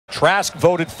Trask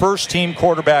voted first-team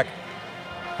quarterback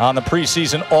on the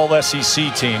preseason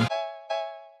All-SEC team.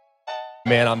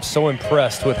 Man, I'm so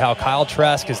impressed with how Kyle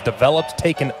Trask has developed,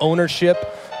 taken ownership,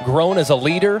 grown as a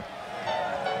leader,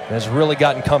 and has really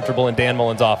gotten comfortable in Dan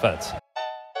Mullen's offense.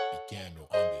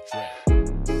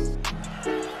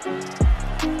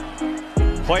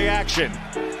 Play action.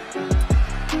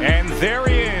 And there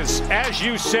he is, as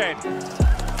you said.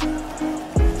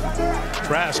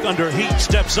 Trask under heat,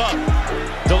 steps up,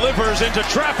 delivers into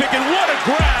traffic, and what a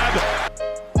grab!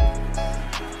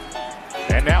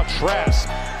 And now Trask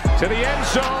to the end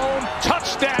zone,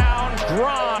 touchdown,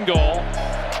 Gron goal.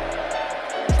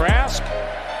 Trask,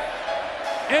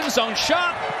 end zone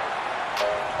shot,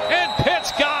 and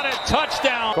Pitts got it,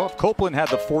 touchdown. Copeland had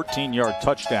the 14-yard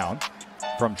touchdown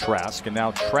from Trask, and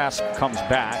now Trask comes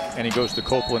back, and he goes to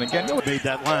Copeland again. Made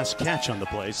that last catch on the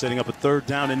play, setting up a 3rd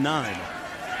down and 9.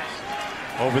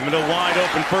 Over the middle, wide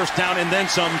open, 1st down, and then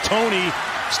some. Tony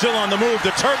still on the move,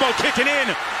 the turbo kicking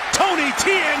in. Tony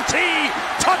TNT,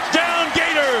 touchdown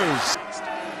Gators!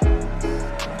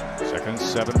 2nd and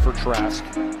 7 for Trask.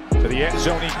 To the end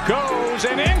zone he goes,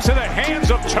 and into the hands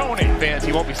of Tony. Fans,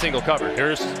 he won't be single covered.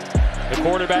 Here's the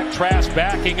quarterback, Trask,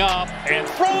 backing up and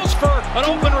throws for an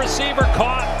open receiver,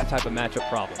 caught. Type of matchup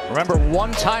problem. Remember,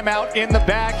 1 timeout in the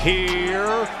back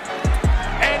here,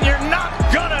 and you're not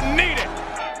gonna need it.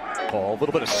 A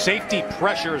little bit of safety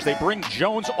pressure as they bring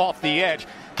Jones off the edge.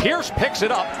 Pierce picks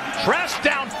it up, Trask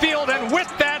downfield, and with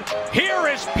that, here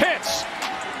is Pitts.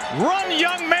 Run,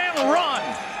 young man, run.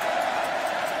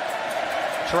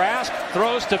 Trask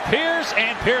throws to Pierce,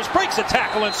 and Pierce breaks a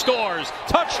tackle and scores.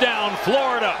 Touchdown,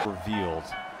 Florida. Revealed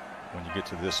when you get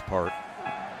to this part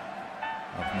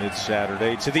of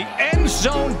mid-Saturday. To the end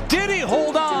zone, did he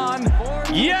hold on?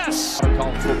 Yes!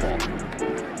 College football.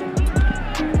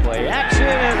 Play action,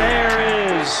 and there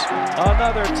is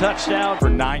another touchdown. For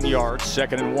 9 yards,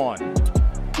 2nd and 1.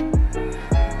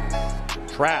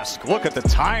 Trask, look at the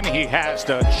time he has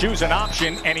to choose an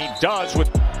option, and he does with...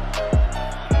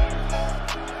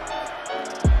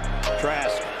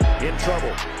 Trask in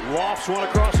trouble, lofts one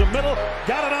across the middle,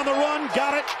 got it on the run,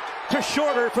 got it to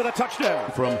Shorter for the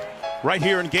touchdown. From right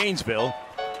here in Gainesville,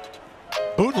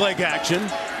 bootleg action,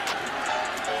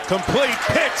 complete,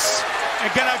 Pitts,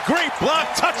 and got a great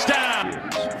block, touchdown.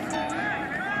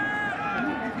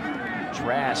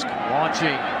 Trask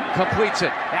launching, completes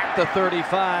it at the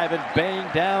 35 and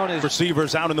banged down his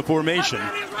receivers out in the formation.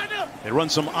 They run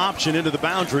some option into the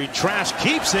boundary. Trask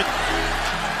keeps it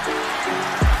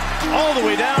all the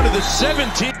way down to the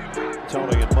 17.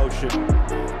 Tony in motion.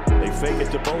 They fake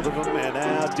it to both of them, and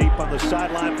now deep on the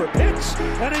sideline for Pitts,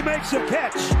 and he makes a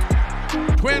catch.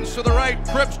 Twins to the right,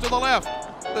 trips to the left.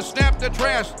 The snap to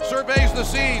Trask, surveys the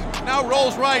scene, now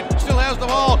rolls right, still has the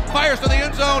ball, fires to the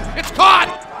end zone, it's caught!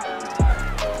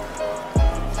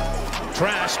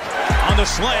 Trask on the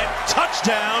slant,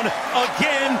 touchdown,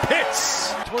 again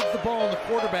Pitts. Towards the ball, the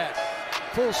quarterback,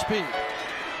 full speed.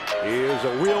 Here's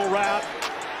a wheel route.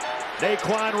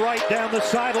 Naquan right down the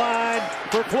sideline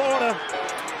for Florida.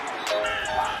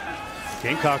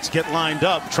 Gamecocks get lined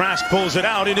up, Trask pulls it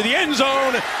out into the end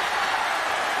zone.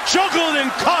 Juggled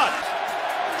and caught.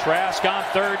 Trask on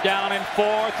 3rd down and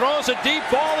 4, throws a deep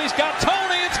ball, he's got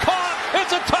Tony, it's caught,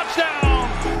 it's a touchdown!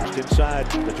 Just inside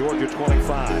the Georgia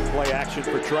 25, play action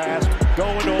for Trask,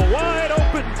 going to a wide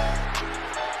open.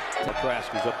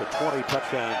 Trask is up to 20,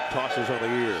 touchdown, tosses on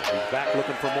the ear. He's back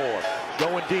looking for more,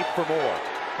 going deep for more,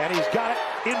 and he's got it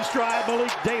in stride,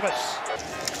 Malik Davis.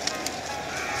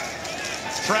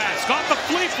 Trask off the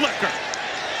flea flicker.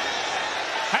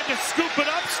 Had to scoop it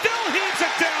up, still heaves it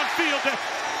downfield.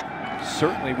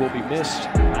 Certainly will be missed,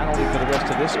 not only for the rest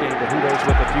of this game, but who knows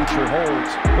what the future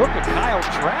holds. Look at Kyle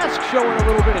Trask showing a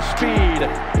little bit of speed.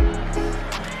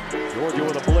 Georgia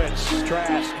with a blitz.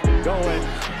 Trask going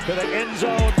to the end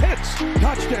zone. Pitts,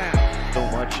 touchdown. So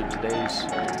much in today's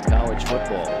college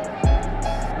football.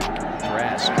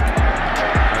 Trask, a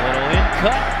little in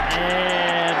cut,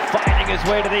 and finding his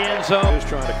way to the end zone. He's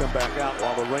trying to come back out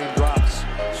while the rain drops.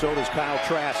 So does Kyle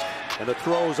Trask, and the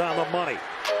throw's on the money.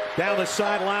 Down the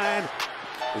sideline,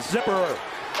 Zipper.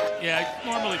 Yeah,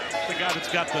 normally the guy that's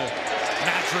got the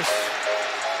mattress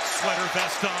sweater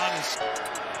vest on is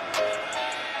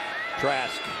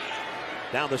Trask.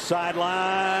 Down the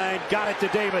sideline, got it to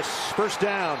Davis. 1st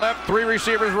down. Left, 3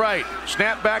 receivers right.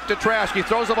 Snap back to Trask. He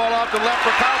throws the ball off to left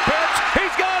for Kyle Pitts.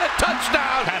 He's got it,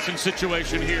 touchdown. Passing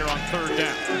situation here on 3rd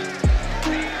down.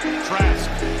 Trask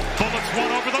bullets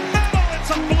one over the middle. It's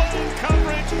a blown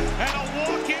coverage and a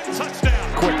walk-in touchdown.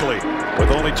 Quickly,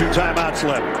 with only 2 timeouts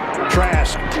left.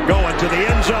 Trask going to the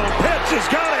end zone. Pitts has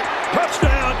got it.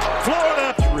 Touchdown,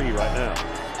 Florida. 3 right now.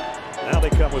 Now they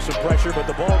come with some pressure, but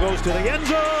the ball goes to the end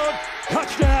zone.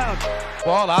 Touchdown.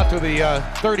 Ball out to the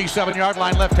 37-yard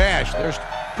line left hash. There's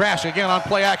Trask again on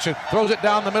play action. Throws it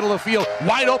down the middle of the field.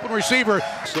 Wide open receiver.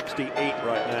 68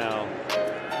 right now.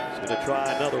 He's going to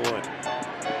try another one.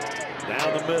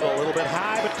 Down the middle, a little bit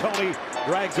high, but Tony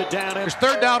drags it down. It's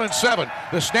 3rd down and 7.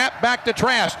 The snap back to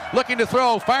Trask. Looking to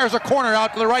throw. Fires a corner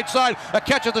out to the right side. A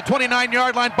catch at the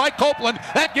 29-yard line by Copeland.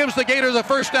 That gives the Gators a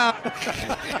first down.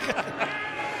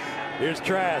 Here's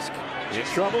Trask. In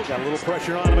trouble, got a little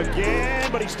pressure on him again,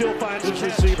 but he still finds his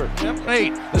receiver.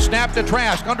 8, the snap to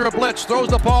Trask, under a blitz, throws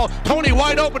the ball. Tony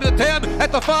wide open at the 10, at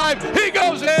the 5, he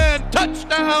goes in,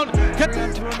 touchdown.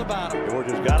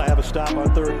 Georgia's got to have a stop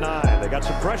on 3rd and 9. They got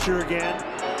some pressure again.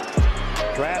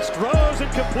 Trask throws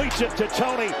and completes it to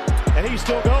Tony, and he's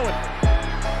still going.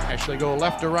 Actually go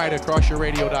left to right across your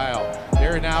radio dial.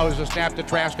 There now is a snap to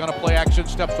Trask on a play action,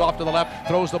 steps off to the left,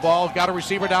 throws the ball, got a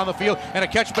receiver down the field, and a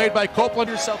catch made by Copeland.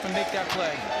 Yourself and make that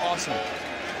play. Awesome.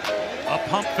 A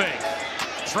pump fake.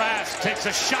 Trask takes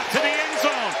a shot to the end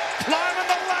zone. Climbing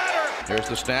the ladder. There's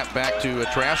the snap back to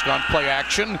Trask on play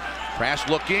action. Trask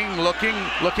looking,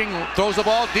 throws the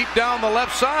ball deep down the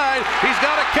left side. He's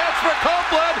got a catch for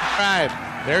Copeland.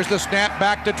 There's the snap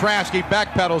back to Trask. He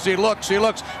backpedals, he looks,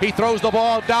 he throws the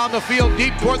ball down the field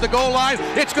deep toward the goal line.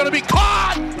 It's going to be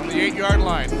caught from the 8-yard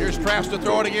line. Here's Trask to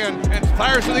throw it again and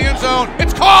fires to the end zone.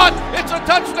 It's caught! It's a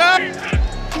touchdown!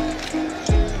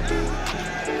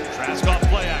 Trask off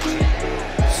play action.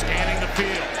 Scanning the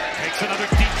field. Takes another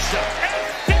deep shot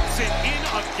and fits it in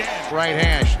again. Right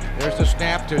hash. There's the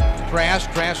snap to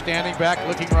Trask. Trask standing back,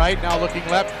 looking right, now looking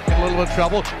left, in a little bit of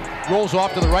trouble. Rolls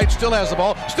off to the right, still has the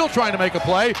ball, still trying to make a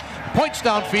play. Points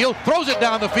downfield, throws it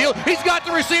down the field. He's got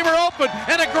the receiver open,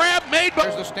 and a grab made.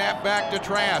 There's the snap back to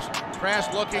Trask.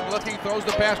 Trask looking, throws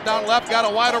the pass down left, got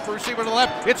a wide open receiver to the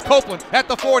left. It's Copeland at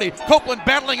the 40. Copeland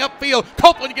battling upfield.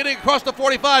 Copeland getting across the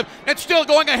 45, and still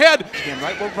going ahead. Again,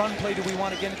 right, what run play do we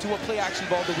want to get into? What play action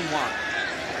ball do we want?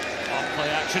 On play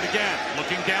action again,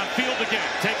 looking downfield again,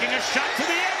 taking a shot to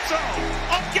the end zone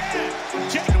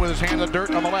again. With his hand in the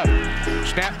dirt on the left.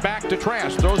 Snap back to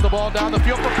Trask, throws the ball down the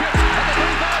field for Pitts at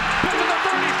the 35, Pitts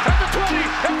at the 30,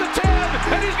 at the 20, at the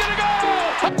 10, and he's gonna go!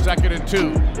 2nd and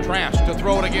 2, Trask to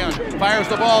throw it again, fires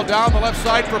the ball down the left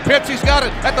side for Pitts. He's got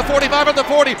it at the 45, at the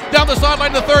 40, down the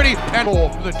sideline to the 30, and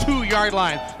from the 2-yard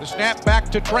line. The snap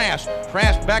back to Trask.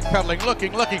 Trask backpedaling,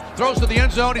 looking, throws to the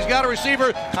end zone. He's got a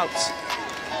receiver. Outs.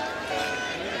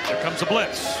 Here comes a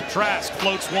blitz. Trask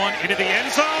floats one into the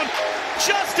end zone.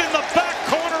 Just in the back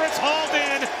corner, it's hauled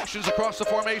in. Across the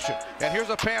formation, and here's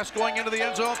a pass going into the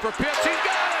end zone for Pitts. He's got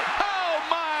it! Oh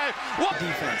my! What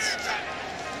defense?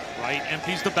 Right,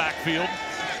 empties the backfield.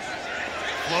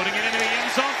 Floating it into the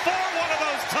end zone for one of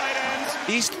those tight ends.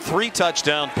 He's 3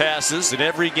 touchdown passes in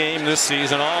every game this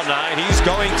season, all 9. He's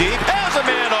going deep, has a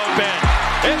man open.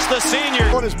 It's the senior.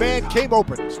 His man came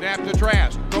open. Snap to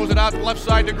Trask, throws it out to the left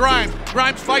side to Grimes.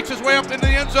 Grimes fights his way up into the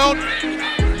end zone.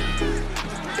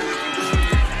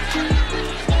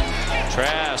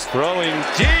 Trask throwing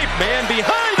deep, man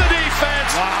behind the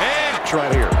defense. Wow. And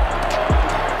right here.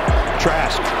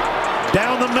 Trask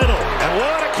down the middle, and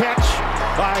what a catch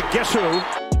by guess who?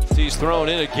 He's thrown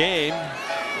in a game.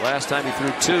 Last time he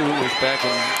threw 2 was back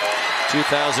in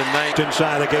 2009.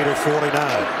 Inside the Gator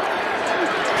 49.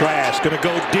 Trask gonna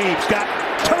go deep. He's got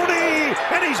Tony,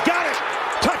 and he's got it.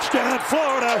 Touchdown,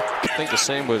 Florida. I think the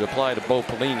same would apply to Bo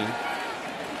Pelini.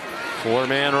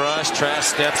 4-man rush.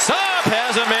 Trask steps up,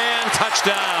 has a man.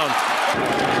 Touchdown.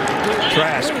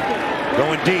 Trask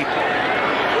going deep.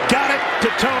 Got it to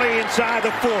Tony inside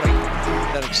the 40.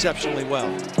 That exceptionally well.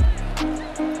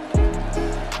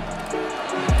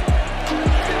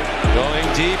 Going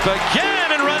deep again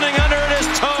and running under it is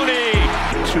Tony.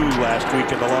 2 last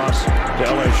week in the loss to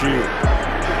LSU.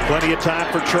 Plenty of time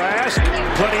for Trask.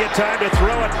 Plenty of time to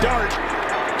throw a dart.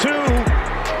 2.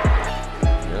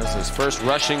 That's his first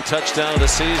rushing touchdown of the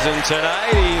season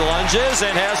tonight. He lunges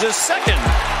and has his 2nd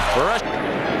rush.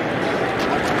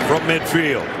 From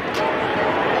midfield.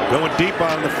 Going deep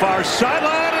on the far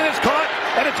sideline, and it's caught,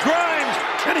 and it's Grimes,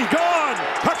 and he's gone.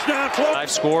 Touchdown, Florida.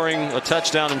 Scoring a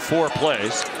touchdown in 4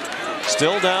 plays.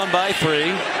 Still down by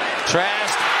 3.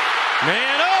 Trask,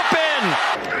 man open.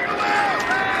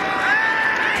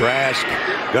 Trask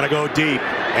gonna go deep,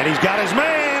 and he's got his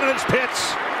man, and it's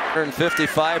Pitts.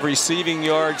 155 receiving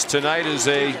yards tonight is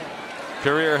a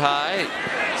career high.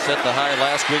 Set the high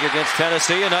last week against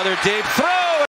Tennessee. Another deep throw.